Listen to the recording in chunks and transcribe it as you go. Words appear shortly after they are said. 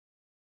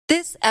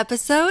This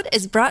episode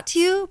is brought to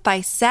you by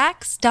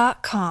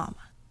Saks.com.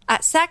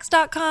 At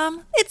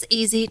Saks.com, it's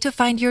easy to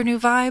find your new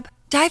vibe.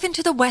 Dive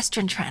into the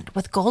Western trend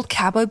with gold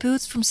cowboy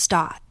boots from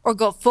Staud, or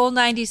go full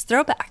 90s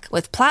throwback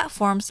with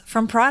platforms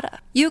from Prada.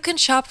 You can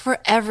shop for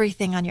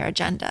everything on your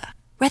agenda,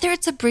 whether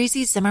it's a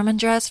breezy Zimmermann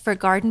dress for a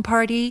garden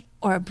party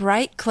or a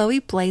bright Chloe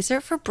blazer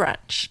for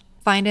brunch.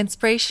 Find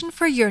inspiration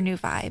for your new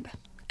vibe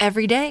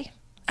every day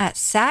at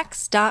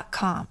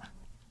Saks.com.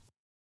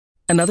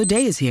 Another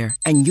day is here,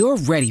 and you're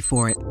ready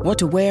for it. What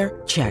to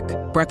wear? Check.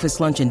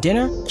 Breakfast, lunch, and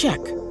dinner?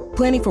 Check.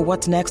 Planning for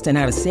what's next and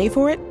how to save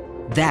for it?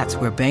 That's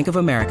where Bank of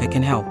America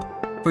can help.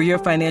 For your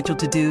financial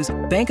to-dos,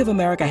 Bank of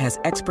America has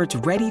experts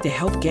ready to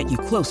help get you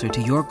closer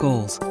to your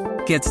goals.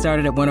 Get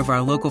started at one of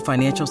our local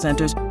financial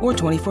centers or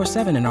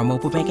 24/7 in our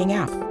mobile banking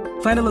app.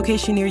 Find a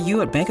location near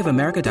you at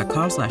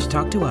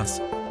bankofamerica.com/talktous.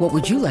 What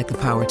would you like the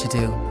power to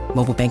do?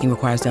 Mobile banking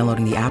requires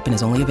downloading the app and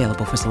is only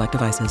available for select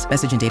devices.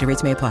 Message and data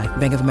rates may apply.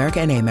 Bank of America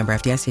N.A., member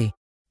FDIC.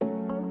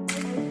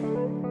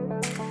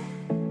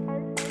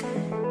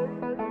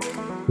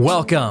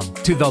 Welcome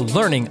to the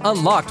Learning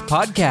Unlocked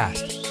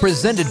podcast,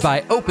 presented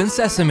by Open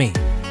Sesame.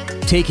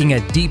 Taking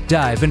a deep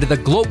dive into the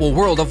global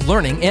world of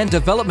learning and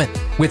development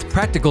with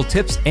practical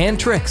tips and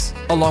tricks,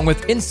 along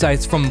with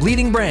insights from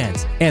leading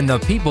brands and the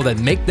people that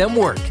make them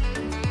work.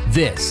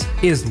 This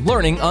is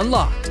Learning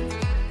Unlocked.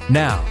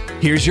 Now,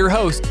 here's your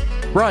host,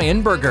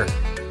 Brian Berger.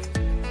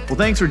 Well,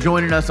 thanks for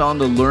joining us on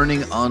the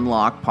Learning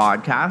Unlocked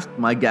podcast.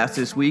 My guest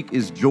this week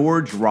is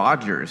George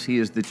Rogers. He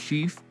is the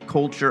Chief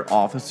Culture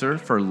Officer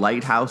for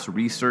Lighthouse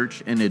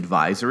Research and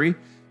Advisory.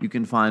 You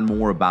can find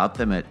more about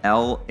them at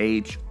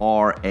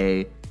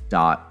lhra.io.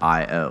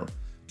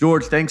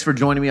 George, thanks for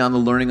joining me on the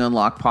Learning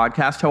Unlocked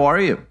podcast. How are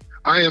you?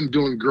 I am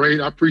doing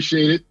great. I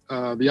appreciate it,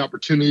 the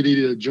opportunity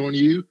to join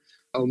you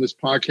on this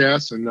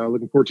podcast, and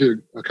looking forward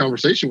to a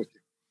conversation with you.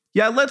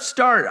 Yeah, let's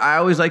start. I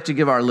always like to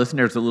give our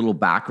listeners a little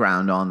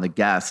background on the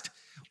guest.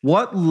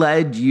 What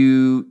led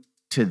you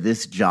to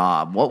this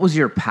job? What was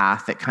your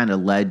path that kind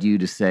of led you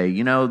to say,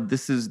 you know,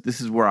 this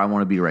is where I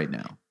want to be right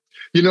now?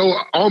 You know,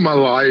 all my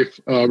life,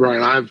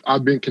 Brian,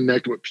 I've been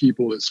connected with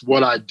people. It's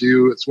what I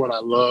do. It's what I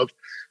love.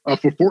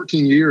 For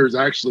 14 years,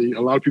 actually,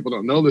 a lot of people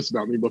don't know this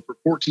about me, but for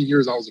 14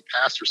 years, I was a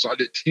pastor. So I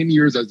did 10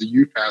 years as a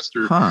youth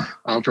pastor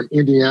from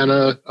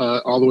Indiana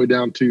all the way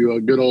down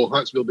to good old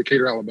Huntsville,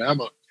 Decatur,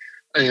 Alabama.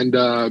 And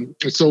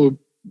so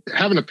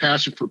having a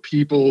passion for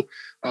people,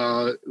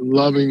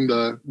 loving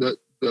the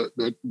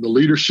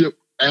leadership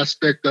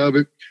aspect of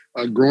it,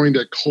 growing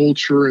that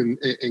culture and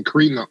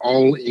creating an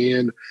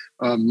all-in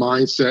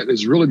mindset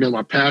has really been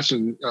my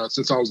passion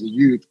since I was a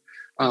youth.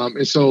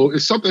 And so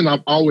it's something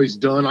I've always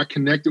done. I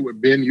connected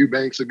with Ben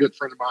Eubanks, a good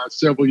friend of mine,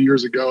 several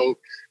years ago,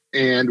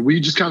 and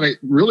we just kind of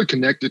really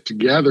connected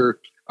together.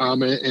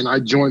 And I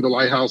joined the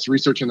Lighthouse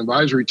Research and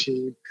Advisory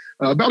team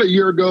about a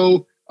year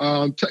ago.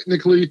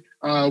 Technically,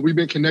 we've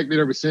been connected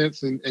ever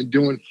since and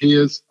doing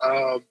his,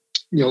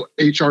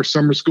 HR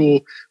summer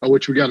school,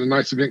 which we got a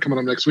nice event coming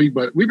up next week.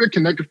 But we've been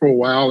connected for a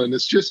while, and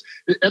it's just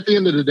at the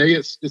end of the day,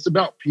 it's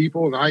about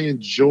people, and I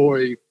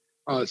enjoy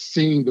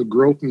seeing the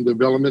growth and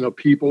development of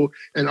people,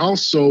 and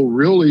also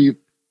really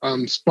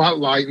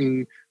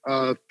spotlighting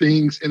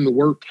things in the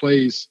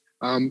workplace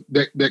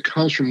that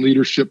comes from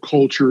leadership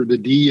culture, the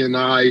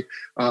D&I,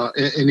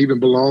 and even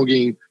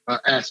belonging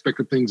aspect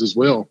of things as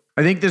well.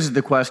 I think this is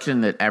the question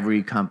that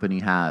every company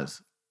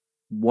has.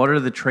 What are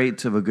the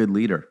traits of a good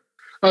leader?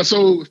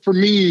 So for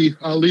me,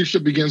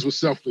 leadership begins with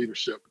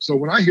self-leadership. So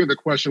when I hear the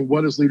question,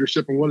 what is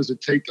leadership and what does it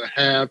take to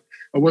have,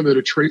 or what are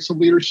the traits of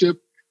leadership?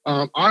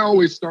 I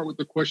always start with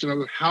the question of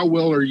how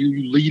well are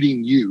you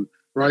leading you,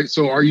 right?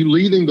 So are you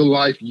leading the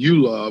life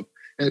you love?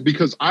 And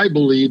because I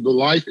believe the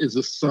life is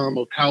a sum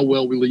of how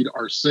well we lead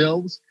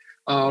ourselves.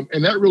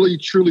 And that really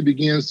truly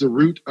begins the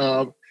root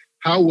of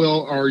how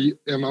well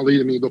am I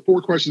leading me? The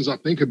four questions I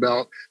think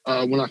about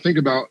when I think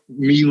about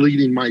me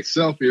leading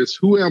myself is,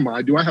 who am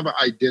I? Do I have an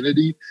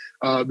identity?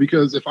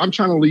 Because if I'm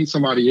trying to lead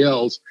somebody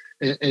else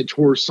and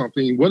towards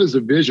something, what is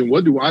the vision?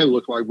 What do I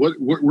look like?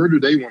 Where do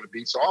they want to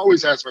be? So I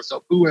always ask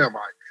myself, who am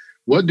I?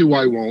 What do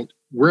I want?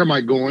 Where am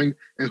I going?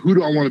 And who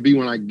do I want to be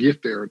when I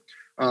get there?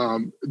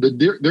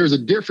 There's a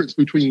difference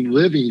between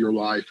living your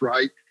life,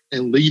 right,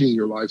 and leading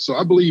your life. So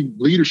I believe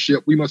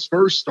leadership, we must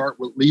first start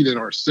with leading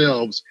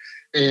ourselves.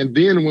 And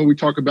then when we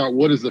talk about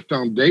what is the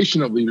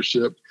foundation of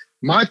leadership,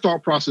 my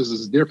thought process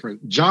is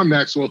different. John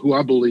Maxwell, who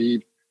I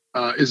believe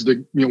is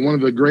one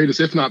of the greatest,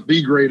 if not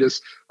the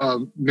greatest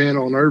man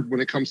on earth when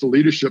it comes to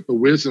leadership, the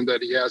wisdom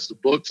that he has, the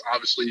books,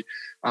 obviously,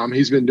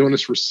 he's been doing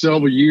this for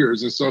several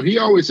years. And so he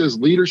always says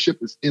leadership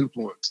is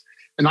influence.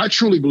 And I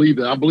truly believe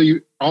that. I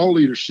believe all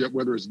leadership,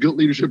 whether it's good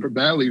leadership or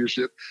bad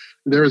leadership,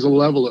 there is a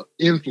level of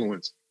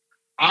influence.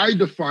 I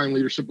define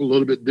leadership a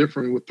little bit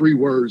differently with three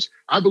words.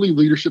 I believe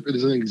leadership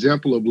is an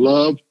example of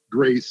love,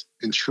 grace,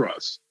 and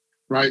trust,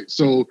 right?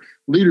 So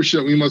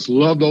leadership, we must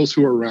love those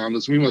who are around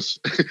us. We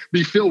must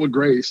be filled with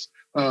grace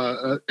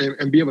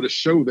and be able to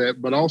show that.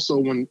 But also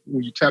when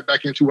you tap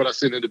back into what I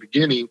said in the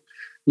beginning,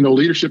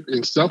 leadership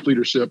and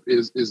self-leadership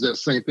is that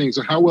same thing.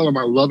 So how well am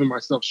I loving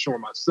myself,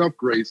 showing myself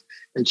grace,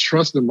 and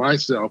trusting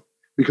myself?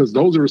 Because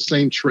those are the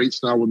same traits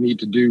that I will need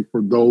to do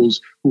for those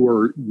who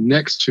are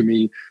next to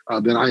me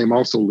that I am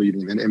also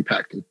leading and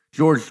impacting.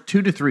 George,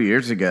 2 to 3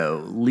 years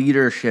ago,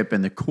 leadership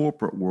in the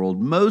corporate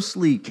world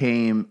mostly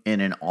came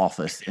in an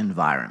office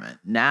environment.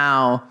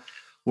 Now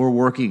we're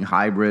working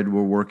hybrid,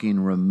 we're working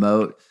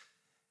remote.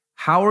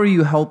 How are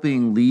you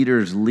helping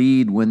leaders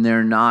lead when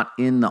they're not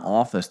in the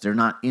office? They're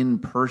not in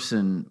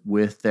person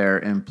with their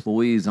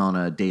employees on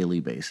a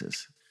daily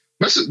basis?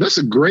 That's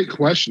a great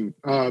question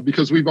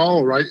because we've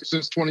all, right,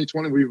 since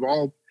 2020, we've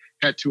all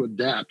had to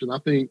adapt. And I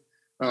think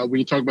when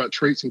you talk about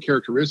traits and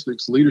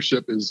characteristics,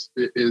 leadership is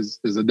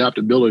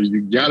adaptability.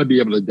 You got to be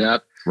able to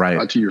adapt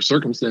to your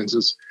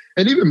circumstances.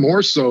 And even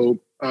more so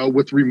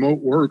with remote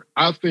work,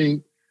 I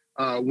think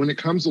when it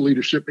comes to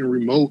leadership in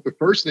remote, the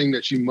first thing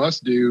that you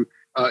must do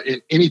in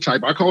any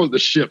type, I call it the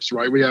ships,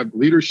 right? We have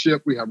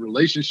leadership, we have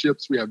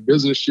relationships, we have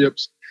business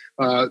ships,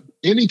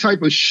 any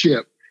type of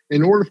ship.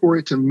 In order for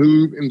it to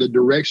move in the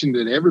direction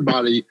that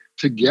everybody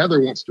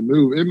together wants to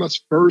move, it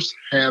must first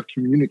have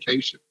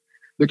communication.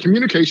 The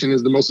communication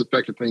is the most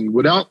effective thing.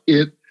 Without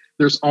it,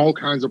 there's all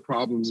kinds of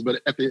problems.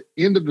 But at the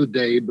end of the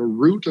day, the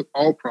root of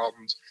all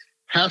problems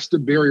has to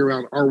bear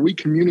around, are we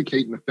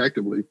communicating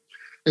effectively?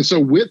 And so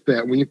with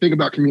that, when you think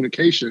about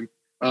communication,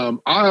 I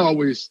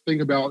always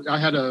think about, I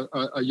had a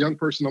young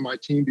person on my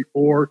team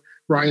before,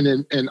 Brian,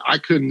 and I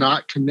could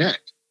not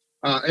connect.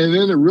 And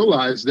then I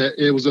realized that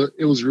it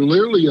was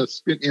literally a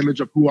spit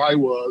image of who I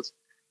was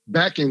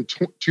back in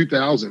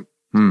 2000.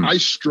 I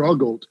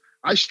struggled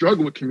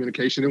with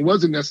communication. It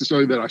wasn't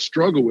necessarily that I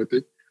struggled with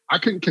it. I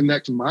couldn't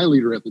connect to my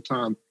leader at the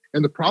time.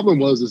 And the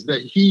problem is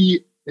that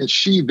he and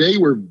she, they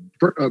were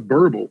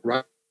verbal,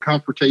 right?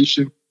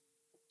 Confrontation,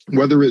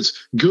 whether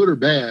it's good or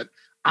bad,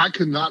 I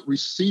could not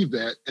receive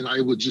that and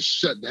I would just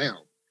shut down.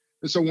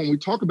 And so when we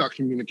talk about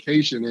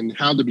communication and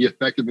how to be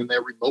effective in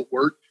that remote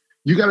work,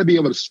 you got to be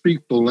able to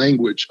speak the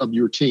language of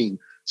your team.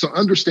 So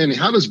understanding,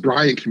 how does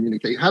Brian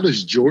communicate? How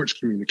does George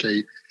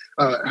communicate?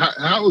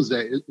 How is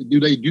that? Do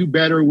they do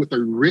better with a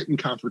written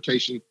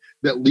confrontation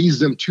that leads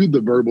them to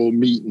the verbal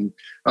meeting?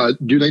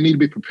 Do they need to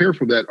be prepared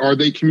for that? Are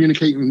they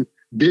communicating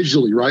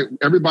visually, right?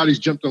 Everybody's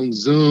jumped on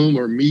Zoom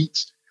or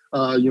Meets,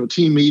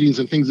 team meetings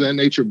and things of that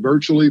nature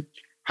virtually.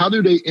 How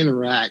do they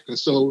interact? And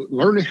so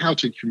learning how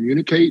to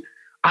communicate,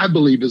 I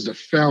believe, is the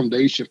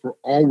foundation for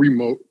all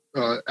remote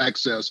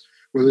access,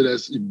 whether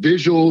that's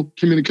visual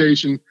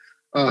communication,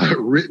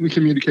 written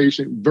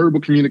communication,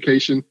 verbal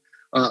communication.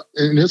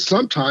 And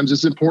sometimes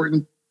it's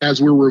important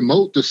as we're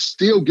remote to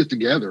still get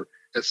together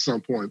at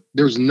some point.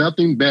 There's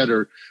nothing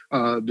better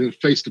than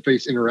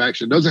face-to-face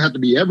interaction. It doesn't have to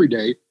be every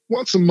day,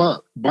 once a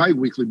month,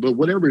 bi-weekly, but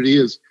whatever it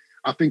is,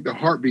 I think the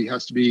heartbeat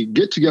has to be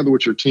get together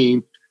with your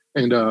team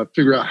and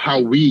figure out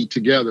how we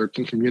together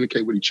can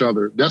communicate with each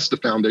other. That's the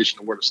foundation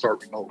of where to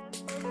start remote.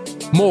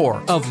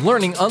 More of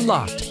Learning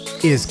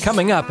Unlocked is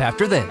coming up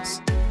after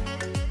this.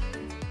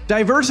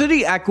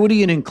 Diversity,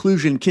 equity, and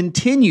inclusion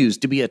continues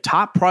to be a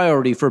top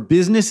priority for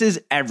businesses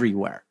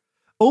everywhere.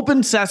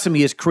 Open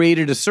Sesame has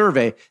created a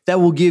survey that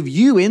will give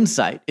you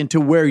insight into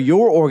where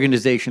your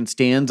organization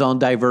stands on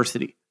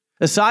diversity.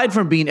 Aside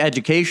from being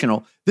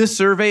educational, this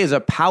survey is a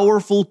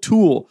powerful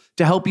tool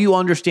to help you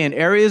understand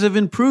areas of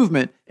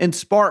improvement and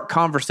spark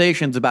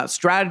conversations about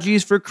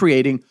strategies for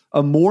creating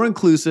a more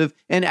inclusive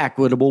and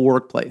equitable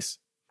workplace.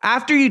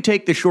 After you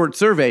take the short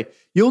survey,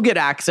 you'll get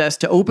access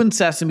to Open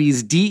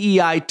Sesame's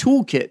DEI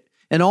Toolkit,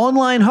 an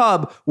online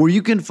hub where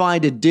you can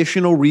find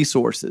additional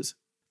resources.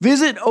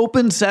 Visit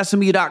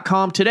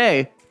opensesame.com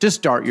today to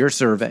start your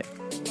survey.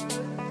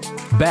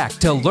 Back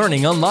to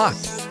Learning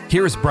Unlocked.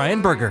 Here's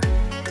Brian Berger.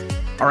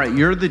 All right,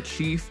 you're the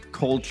Chief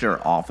Culture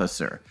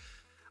Officer.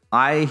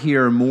 I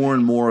hear more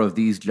and more of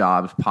these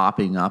jobs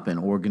popping up in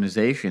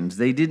organizations.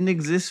 They didn't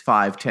exist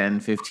 5, 10,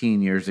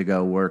 15 years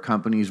ago where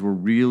companies were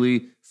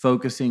really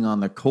focusing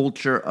on the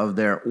culture of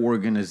their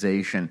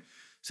organization.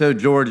 So,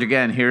 George,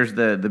 again, here's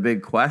the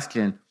big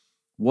question.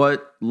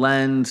 What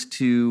lends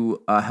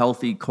to a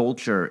healthy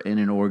culture in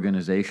an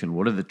organization?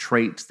 What are the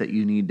traits that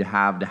you need to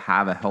have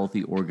a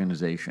healthy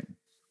organization?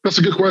 That's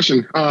a good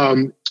question.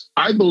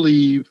 I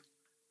believe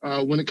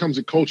when it comes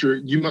to culture,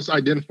 you must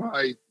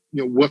identify,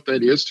 what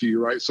that is to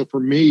you, right? So for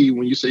me,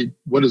 when you say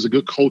what is a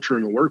good culture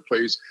in the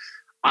workplace,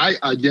 I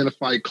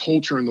identify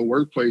culture in the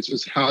workplace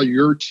as how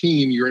your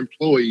team, your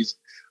employees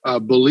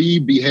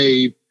believe,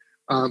 behave,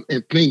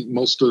 and think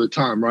most of the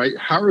time, right?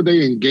 How are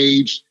they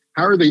engaged?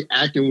 How are they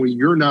acting when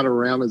you're not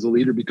around as a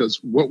leader? Because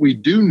what we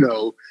do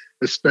know,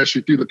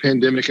 especially through the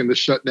pandemic and the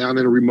shutdown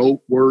and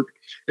remote work,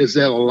 is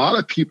that a lot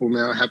of people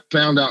now have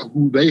found out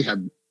who they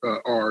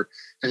are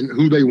and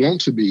who they want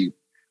to be.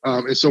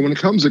 And so when it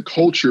comes to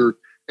culture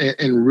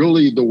and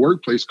really the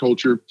workplace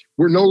culture,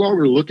 we're no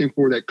longer looking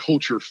for that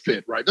culture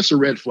fit, right? That's a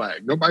red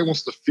flag. Nobody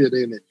wants to fit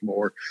in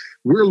anymore.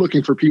 We're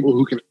looking for people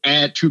who can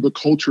add to the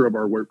culture of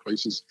our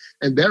workplaces.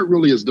 And that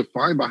really is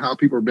defined by how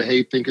people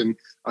behave, think,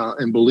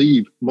 and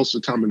believe most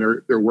of the time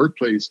in their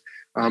workplace.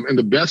 And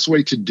the best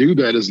way to do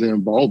that is to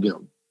involve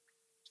them.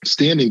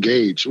 staying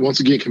engaged, once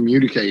again,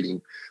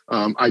 communicating,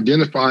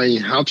 identifying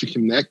how to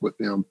connect with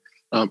them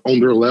on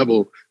their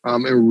level.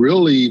 And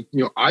really,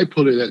 I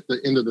put it at the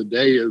end of the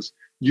day is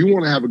you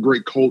want to have a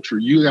great culture.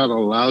 You got to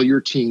allow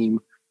your team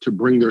to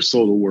bring their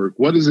soul to work.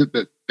 What is it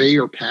that they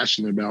are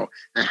passionate about?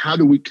 And how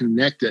do we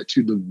connect that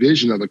to the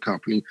vision of the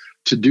company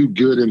to do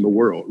good in the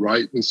world,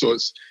 right? And so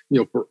it's,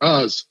 for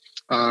us,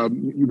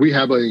 we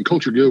have in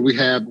Culture Good, we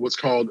have what's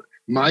called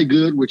My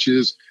Good, which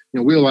is,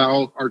 we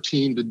allow our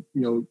team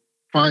to,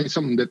 find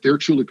something that they're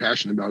truly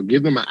passionate about.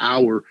 Give them an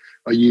hour,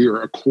 a year,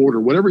 a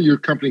quarter, whatever your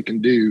company can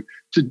do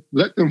to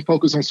let them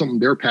focus on something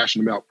they're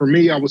passionate about. For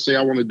me, I would say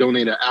I want to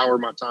donate an hour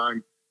of my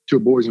time to a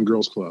Boys and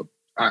Girls Club.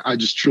 I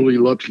just truly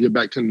love to give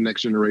back to the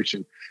next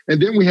generation.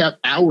 And then we have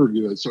Our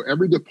Good. So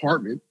every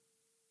department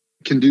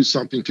can do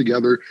something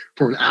together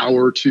for an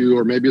hour or two,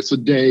 or maybe it's a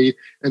day,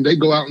 and they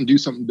go out and do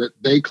something that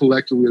they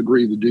collectively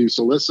agree to do.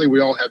 So let's say we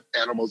all have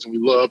animals and we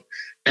love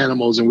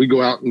animals, and we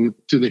go out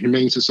to the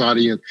Humane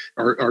Society and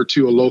or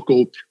to a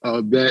local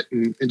vet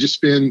and just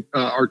spend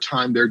our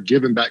time there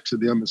giving back to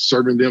them and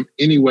serving them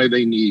any way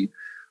they need.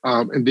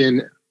 And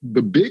then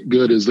the big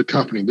good is the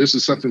company. This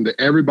is something that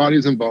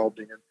everybody's involved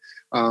in.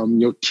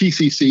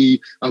 TCC,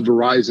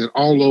 Verizon,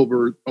 all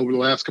over the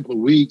last couple of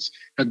weeks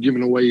have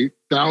given away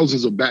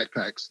thousands of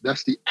backpacks.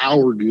 That's the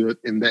Our Good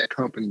in that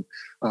company,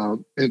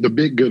 and the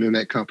big good in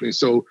that company.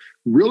 So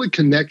really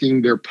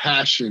connecting their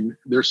passion,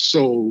 their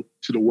soul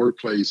to the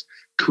workplace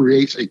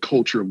creates a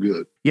culture of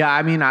good. Yeah,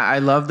 I mean, I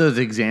love those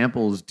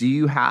examples. Do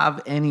you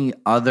have any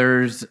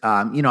others?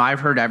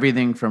 I've heard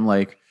everything from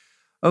like,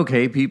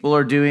 okay, people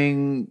are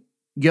doing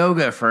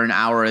yoga for an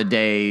hour a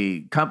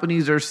day.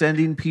 Companies are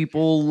sending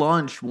people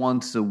lunch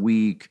once a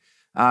week.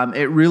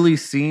 It really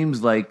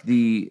seems like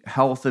the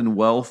health and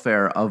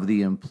welfare of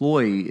the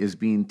employee is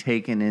being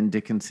taken into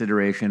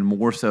consideration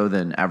more so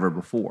than ever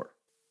before.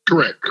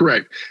 Correct.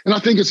 And I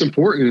think it's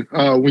important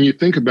when you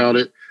think about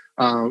it,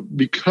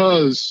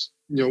 because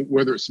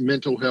whether it's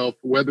mental health,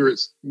 whether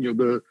it's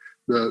the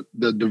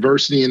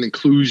diversity and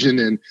inclusion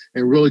and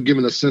really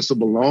giving a sense of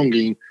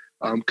belonging.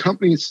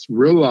 Companies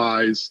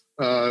realize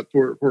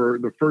for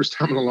the first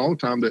time in a long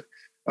time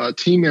that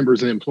team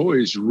members and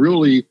employees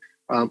really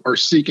are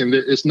seeking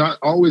that it's not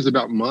always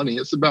about money.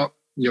 It's about,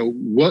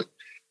 what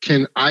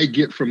can I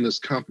get from this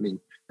company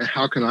and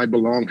how can I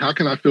belong? How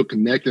can I feel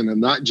connected and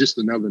not just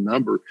another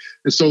number?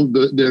 And so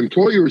the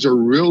employers are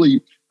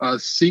really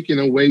seeking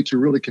a way to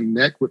really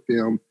connect with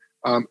them.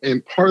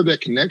 And part of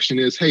that connection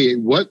is, hey,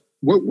 what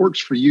works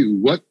for you?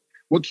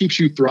 What keeps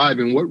you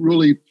thriving? What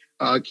really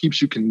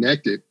keeps you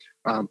connected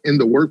in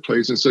the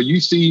workplace? And so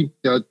you see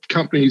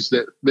companies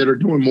that are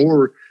doing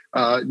more,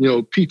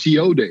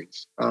 PTO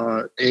days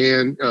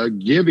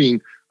and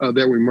giving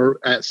that remote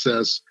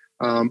access.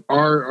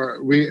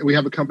 We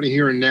have a company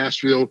here in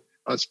Nashville,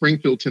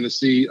 Springfield,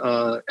 Tennessee,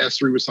 S3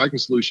 Recycling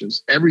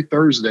Solutions. Every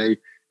Thursday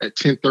at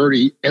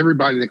 10:30,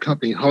 everybody in the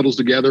company huddles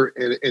together,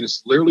 and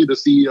it's literally the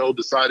CEO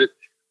decided,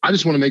 I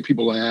just want to make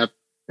people laugh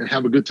and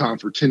have a good time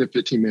for 10 to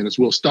 15 minutes.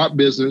 We'll stop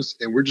business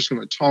and we're just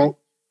going to talk.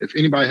 If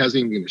anybody has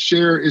anything to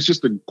share, it's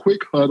just a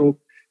quick huddle,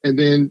 and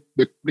then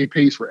they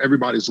pays for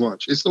everybody's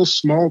lunch. It's those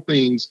small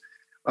things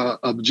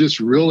of just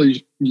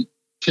really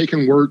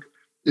taking work.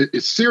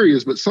 It's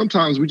serious, but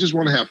sometimes we just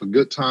want to have a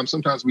good time.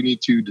 Sometimes we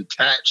need to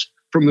detach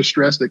from the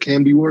stress that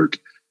can be work,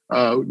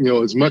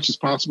 as much as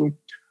possible,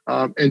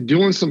 and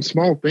doing some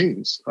small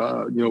things.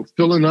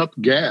 Filling up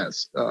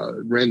gas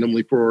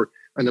randomly for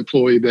an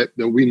employee that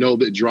we know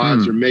that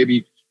drives or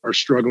maybe are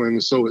struggling.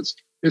 And so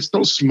it's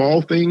those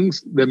small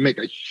things that make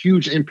a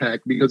huge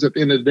impact, because at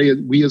the end of the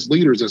day, we as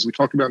leaders, as we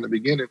talked about in the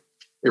beginning,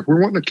 if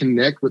we're wanting to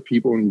connect with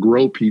people and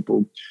grow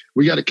people,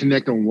 we got to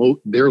connect on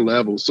their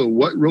level. So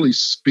what really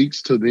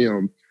speaks to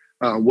them,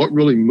 what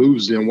really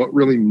moves them, what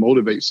really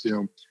motivates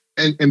them,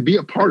 and be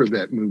a part of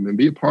that movement,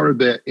 be a part of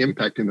that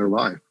impact in their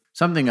life.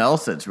 Something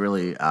else that's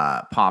really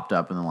popped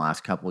up in the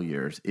last couple of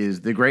years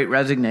is the Great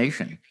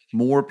Resignation.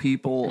 More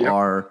people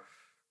are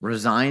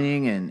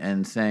resigning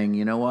and saying,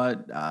 you know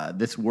what,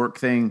 this work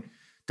thing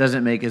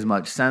doesn't make as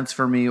much sense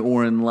for me,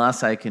 or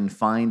unless I can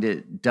find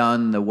it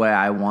done the way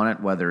I want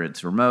it, whether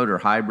it's remote or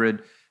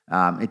hybrid,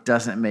 it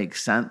doesn't make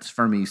sense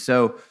for me.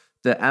 So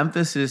the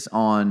emphasis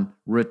on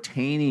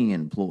retaining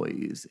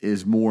employees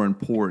is more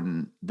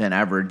important than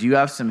ever. Do you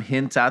have some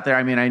hints out there?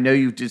 I mean, I know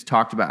you've just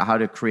talked about how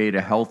to create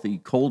a healthy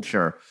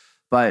culture,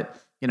 but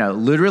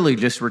literally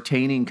just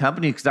retaining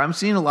companies, because I'm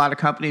seeing a lot of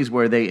companies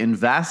where they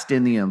invest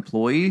in the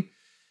employee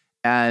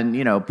and,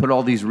 put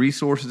all these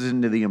resources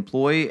into the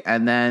employee,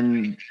 and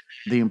then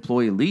the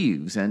employee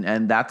leaves.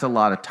 And that's a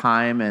lot of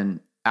time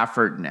and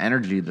effort and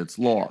energy that's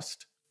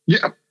lost.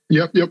 Yep.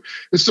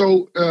 And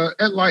so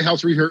at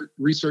Lighthouse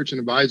Research and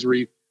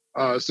Advisory,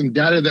 some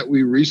data that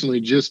we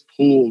recently just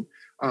pulled,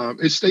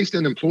 it states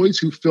that employees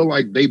who feel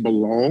like they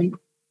belong,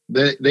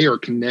 that they are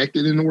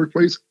connected in the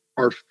workplace,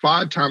 are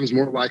 5 times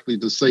more likely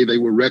to say they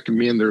would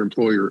recommend their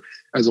employer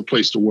as a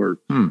place to work,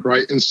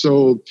 right? And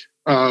so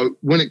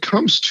when it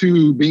comes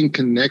to being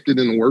connected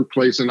in the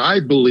workplace, and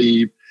I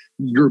believe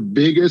your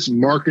biggest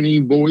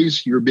marketing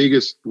voice, your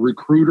biggest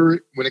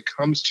recruiter when it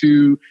comes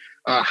to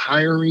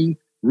hiring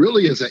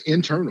really is an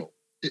internal.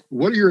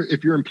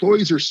 If your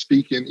employees are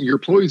speaking, your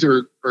employees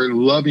are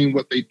loving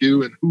what they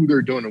do and who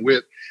they're doing it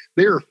with,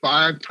 they are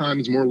 5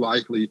 times more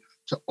likely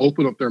to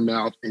open up their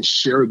mouth and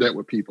share that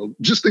with people.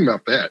 Just think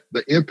about that,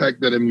 the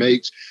impact that it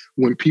makes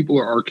when people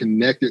are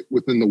connected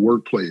within the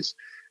workplace.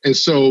 And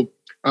so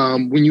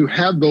when you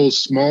have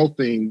those small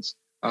things,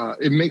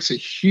 it makes a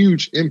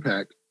huge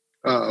impact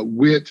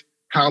with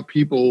how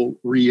people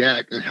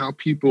react and how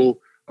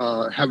people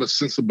have a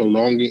sense of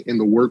belonging in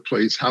the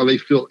workplace, how they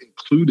feel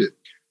included,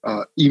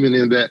 even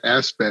in that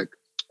aspect.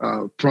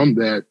 From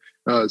that,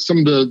 some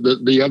of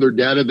the other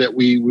data that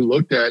we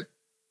looked at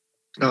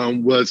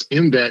was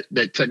in that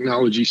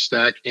technology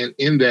stack and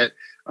in that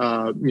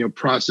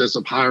process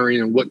of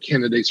hiring and what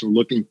candidates are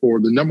looking for.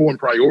 The number one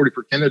priority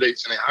for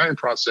candidates in a hiring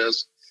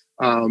process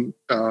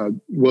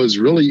was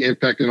really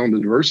impacted on the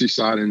diversity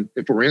side. And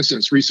for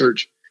instance,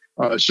 research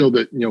showed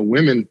that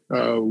women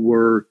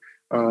were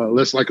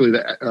less likely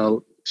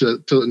to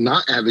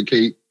not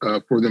advocate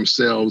for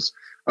themselves,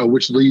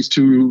 which leads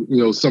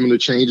to some of the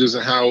changes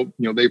in how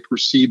they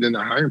perceived in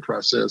the hiring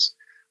process.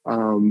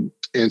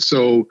 And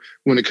so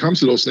when it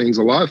comes to those things,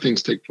 a lot of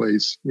things take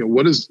place.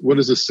 What does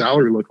the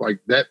salary look like?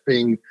 That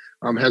thing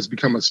has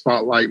become a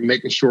spotlight,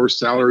 making sure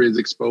salary is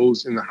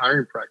exposed in the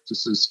hiring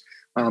practices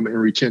and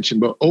retention.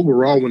 But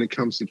overall, when it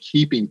comes to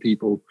keeping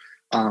people,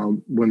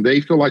 when they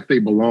feel like they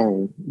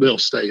belong, they'll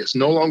stay. It's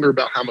no longer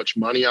about how much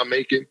money I'm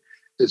making.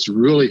 It's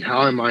really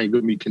how am I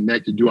going to be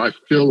connected? Do I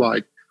feel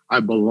like I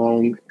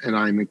belong and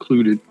I'm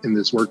included in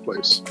this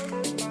workplace?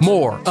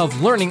 More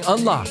of Learning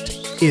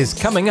Unlocked is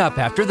coming up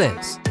after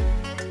this.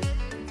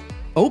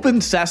 Open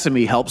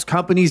Sesame helps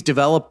companies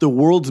develop the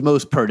world's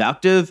most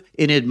productive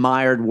and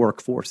admired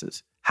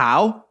workforces.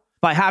 How?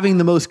 By having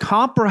the most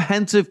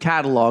comprehensive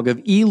catalog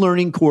of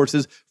e-learning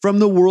courses from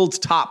the world's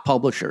top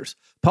publishers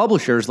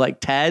like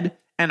TED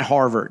and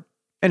Harvard.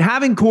 And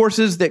having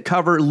courses that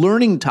cover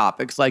learning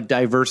topics like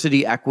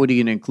diversity, equity,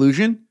 and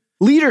inclusion,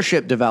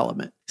 leadership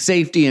development,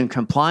 safety and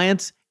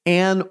compliance,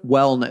 and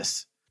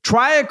wellness.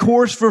 Try a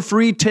course for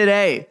free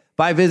today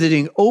by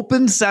visiting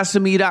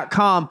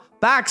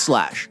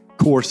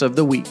opensesame.com/course of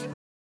the week.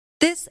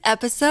 This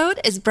episode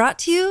is brought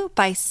to you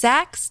by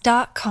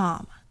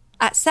Saks.com.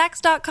 At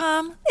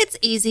Saks.com, it's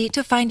easy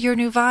to find your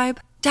new vibe.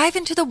 Dive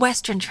into the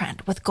Western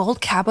trend with gold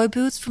cowboy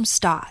boots from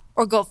Stott,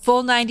 or go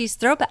full 90s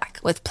throwback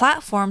with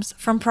platforms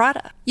from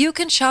Prada. You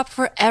can shop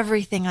for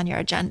everything on your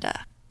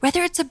agenda,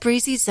 whether it's a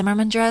breezy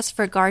Zimmermann dress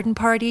for a garden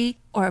party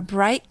or a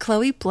bright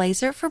Chloe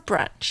blazer for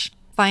brunch.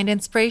 Find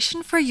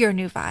inspiration for your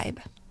new vibe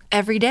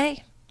every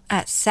day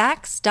at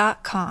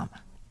Saks.com.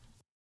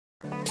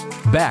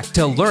 Back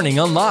to Learning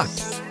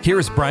Unlocked.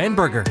 Here's Brian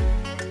Berger.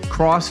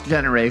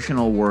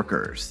 Cross-generational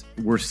workers,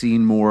 we're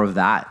seeing more of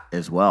that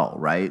as well,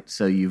 right?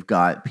 So you've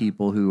got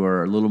people who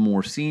are a little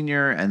more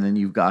senior, and then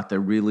you've got the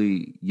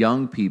really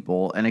young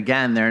people. And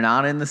again, they're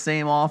not in the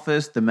same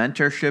office. The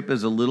mentorship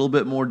is a little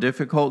bit more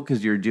difficult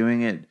because you're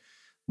doing it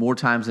more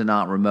times than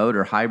not remote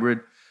or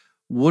hybrid.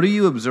 What are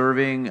you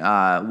observing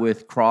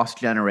with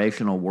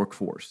cross-generational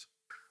workforce?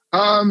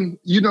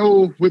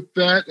 With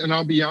that, and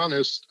I'll be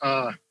honest,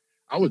 I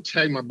would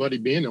tag my buddy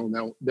Ben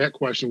on that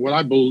question. What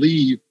I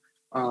believe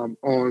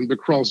on the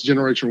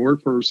cross-generational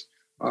workforce,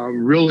 I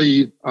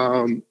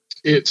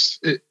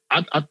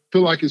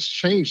feel like it's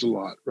changed a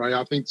lot, right?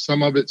 I think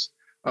some of it's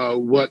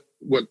what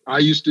I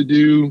used to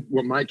do,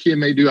 what my kid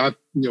may do. I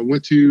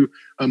went to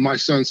my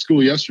son's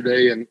school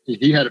yesterday, and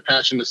he had a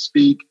passion to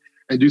speak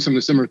and do some of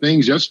the similar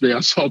things. Yesterday,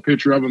 I saw a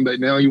picture of him that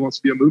now he wants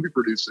to be a movie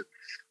producer.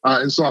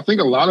 And so I think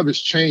a lot of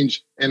it's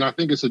changed, and I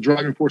think it's a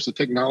driving force of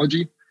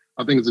technology.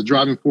 I think it's a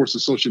driving force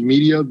of social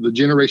media. The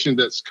generation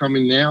that's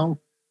coming now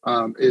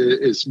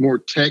is more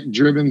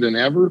tech-driven than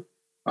ever.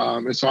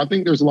 And so I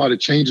think there's a lot of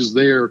changes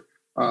there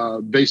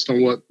based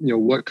on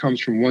what comes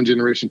from one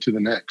generation to the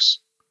next.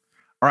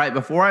 All right,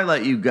 before I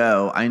let you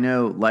go, I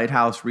know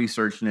Lighthouse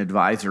Research and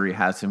Advisory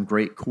has some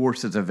great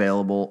courses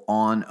available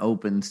on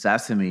Open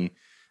Sesame.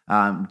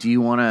 Do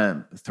you want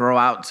to throw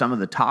out some of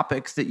the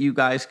topics that you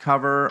guys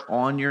cover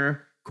on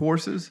your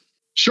courses?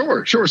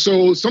 Sure.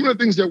 So some of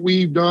the things that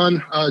we've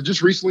done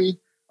just recently,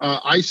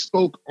 I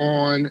spoke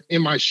on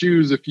In My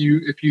Shoes. If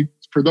you,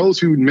 for those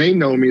who may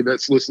know me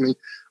that's listening,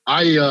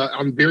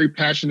 I'm very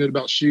passionate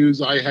about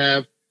shoes. I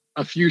have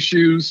a few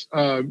shoes,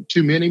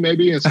 too many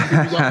maybe, in some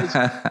people's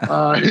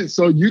eyes.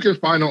 So you can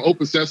find on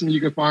Open Sesame,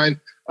 you can find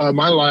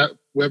my live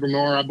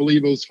webinar. I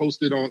believe it was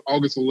hosted on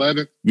August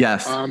 11th.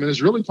 Yes. And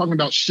it's really talking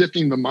about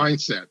shifting the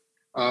mindset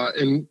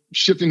and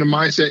shifting the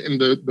mindset in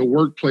the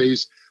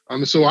workplace.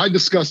 So I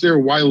discussed there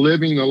why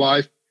living the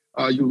life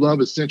you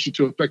love is essential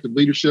to effective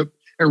leadership,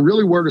 and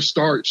really where to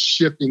start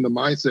shifting the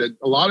mindset.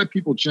 A lot of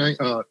people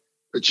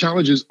the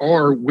challenges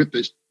are with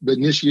the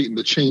initiating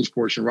the change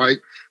portion, right?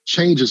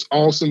 Change is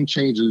awesome.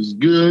 Change is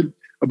good,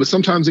 but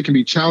sometimes it can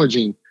be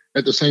challenging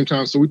at the same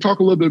time. So we talk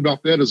a little bit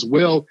about that, as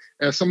well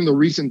as some of the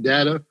recent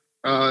data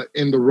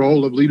in the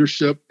role of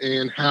leadership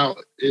and how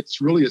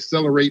it's really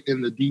accelerate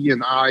in the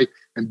D&I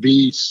and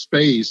B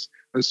space.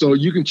 And so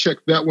you can check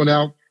that one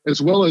out,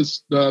 as well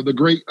as the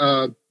great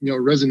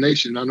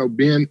Resonation. I know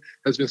Ben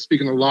has been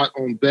speaking a lot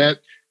on that,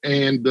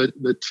 and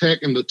the tech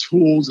and the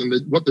tools and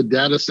what the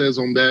data says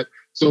on that.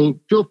 So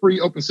feel free.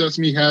 Open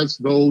Sesame has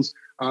those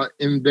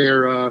in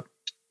their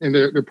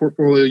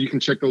portfolio. You can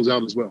check those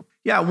out as well.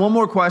 Yeah, one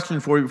more question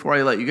for you before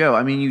I let you go.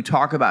 I mean, you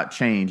talk about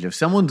change. If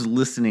someone's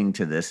listening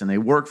to this and they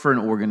work for an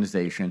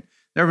organization,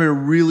 they're having a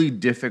really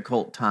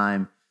difficult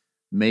time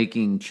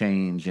making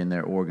change in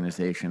their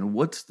organization.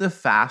 What's the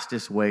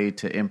fastest way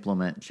to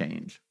implement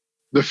change?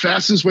 The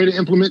fastest way to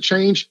implement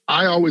change,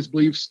 I always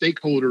believe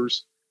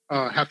stakeholders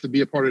have to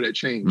be a part of that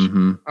change.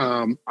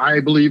 Mm-hmm. I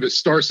believe it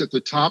starts at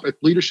the top. If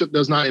leadership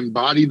does not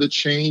embody the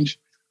change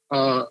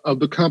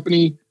of the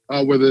company,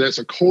 whether that's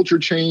a culture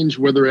change,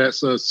 whether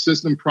that's a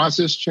system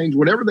process change,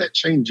 whatever that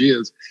change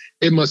is,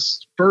 it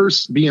must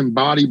first be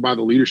embodied by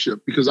the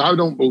leadership, because I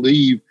don't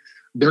believe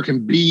there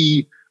can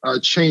be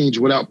change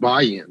without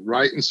buy-in,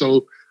 right? And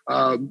so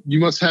you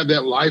must have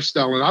that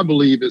lifestyle. And I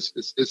believe it's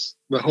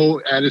the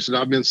whole adage that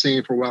I've been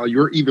saying for a while: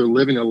 you're either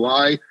living a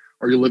lie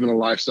or you're living a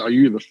lifestyle.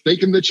 You're either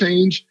faking the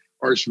change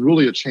or it's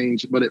really a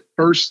change. But it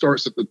first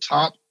starts at the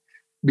top,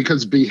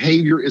 because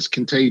behavior is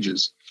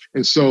contagious.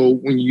 And so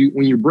when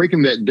you're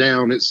breaking that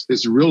down,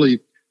 it's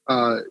really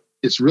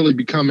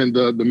becoming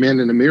the man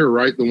in the mirror,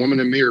 right? The woman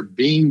in the mirror,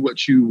 being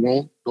what you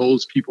want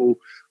those people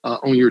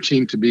on your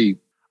team to be.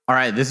 All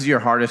right, this is your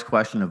hardest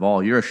question of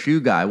all. You're a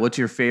shoe guy. What's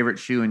your favorite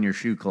shoe in your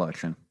shoe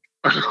collection?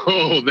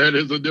 Oh, that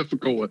is a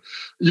difficult one.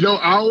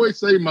 I always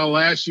say my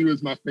last shoe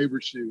is my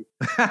favorite shoe.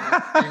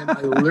 And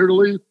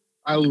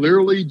I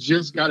literally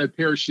just got a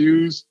pair of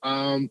shoes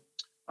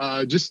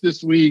just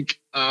this week.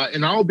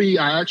 And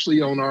I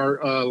actually on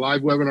our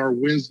live webinar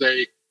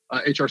Wednesday,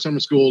 HR Summer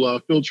School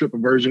field trip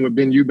version with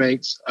Ben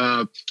Eubanks,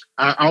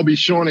 I'll be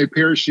showing a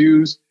pair of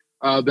shoes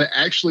that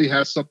actually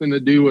has something to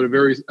do with a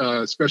very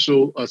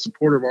special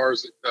supporter of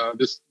ours.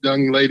 This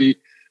young lady,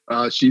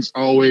 she's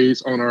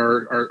always on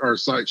our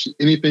site.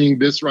 Anything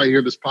this right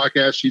here, this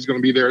podcast, she's going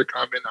to be there to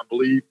comment, I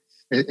believe,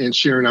 and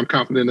sharing. I'm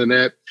confident in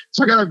that.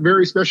 So I got a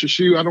very special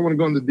shoe. I don't want to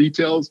go into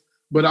details,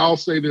 but I'll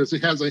say this.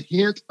 It has a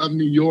hint of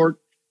New York.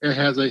 It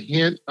has a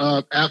hint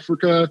of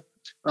Africa.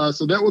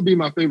 So that would be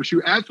my favorite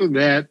shoe. After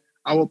that,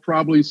 I will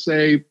probably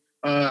say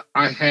I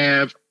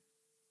have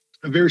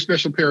a very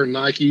special pair of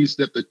Nikes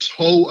that the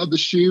toe of the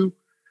shoe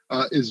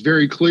is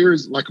very clear.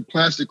 It's like a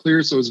plastic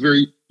clear. So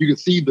you can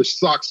see the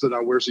socks that I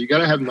wear. So you got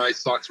to have nice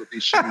socks with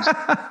these shoes.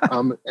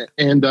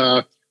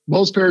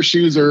 Most pair of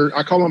shoes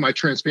I call them my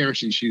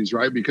transparency shoes,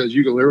 right? Because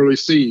you can literally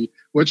see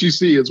what you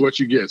see is what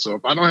you get. So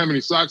if I don't have any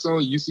socks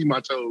on, you see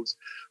my toes.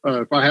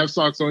 If I have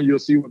socks on, you'll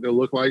see what they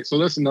look like. So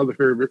that's another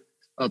favorite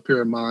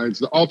pair of mine.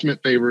 The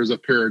ultimate favorite is a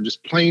pair of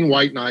just plain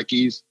white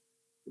Nikes.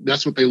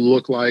 That's what they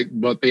look like,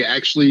 but they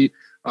actually,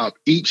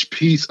 each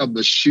piece of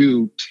the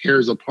shoe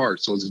tears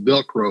apart. So it's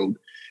Velcroed.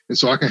 And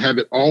so I can have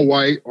it all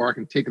white, or I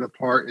can take it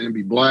apart and it'd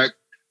be black.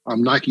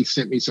 Nike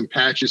sent me some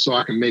patches so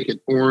I can make it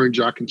orange.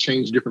 I can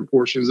change different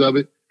portions of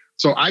it.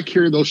 So I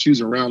carry those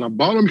shoes around. I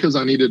bought them because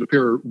I needed a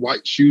pair of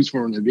white shoes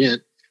for an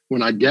event.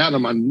 When I got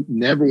them, I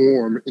never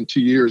wore them in 2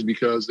 years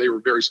because they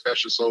were very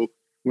special. So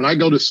when I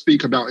go to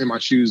speak about in my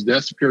shoes,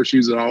 that's the pair of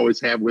shoes that I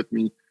always have with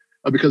me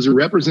because it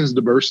represents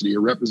diversity. It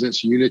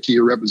represents unity.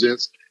 It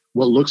represents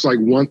what looks like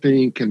one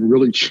thing can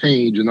really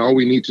change. And all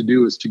we need to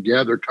do is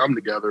come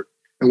together,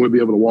 and we'll be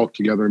able to walk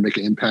together and make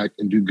an impact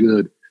and do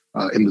good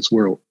in this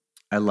world.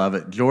 I love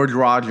it. George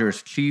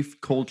Rogers, Chief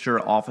Culture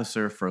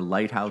Officer for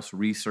Lighthouse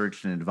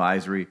Research and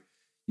Advisory.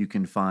 You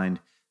can find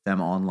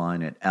them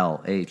online at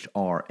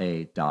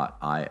lhra.io.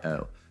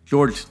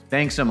 George,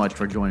 thanks so much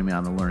for joining me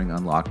on the Learning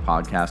Unlocked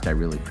podcast. I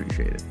really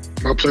appreciate it.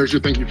 My pleasure.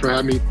 Thank you for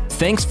having me.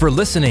 Thanks for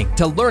listening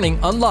to Learning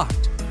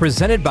Unlocked,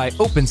 presented by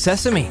Open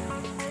Sesame.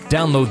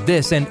 Download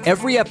this and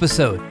every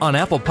episode on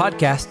Apple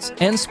Podcasts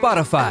and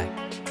Spotify.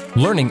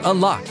 Learning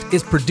Unlocked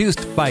is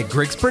produced by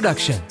Griggs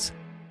Productions.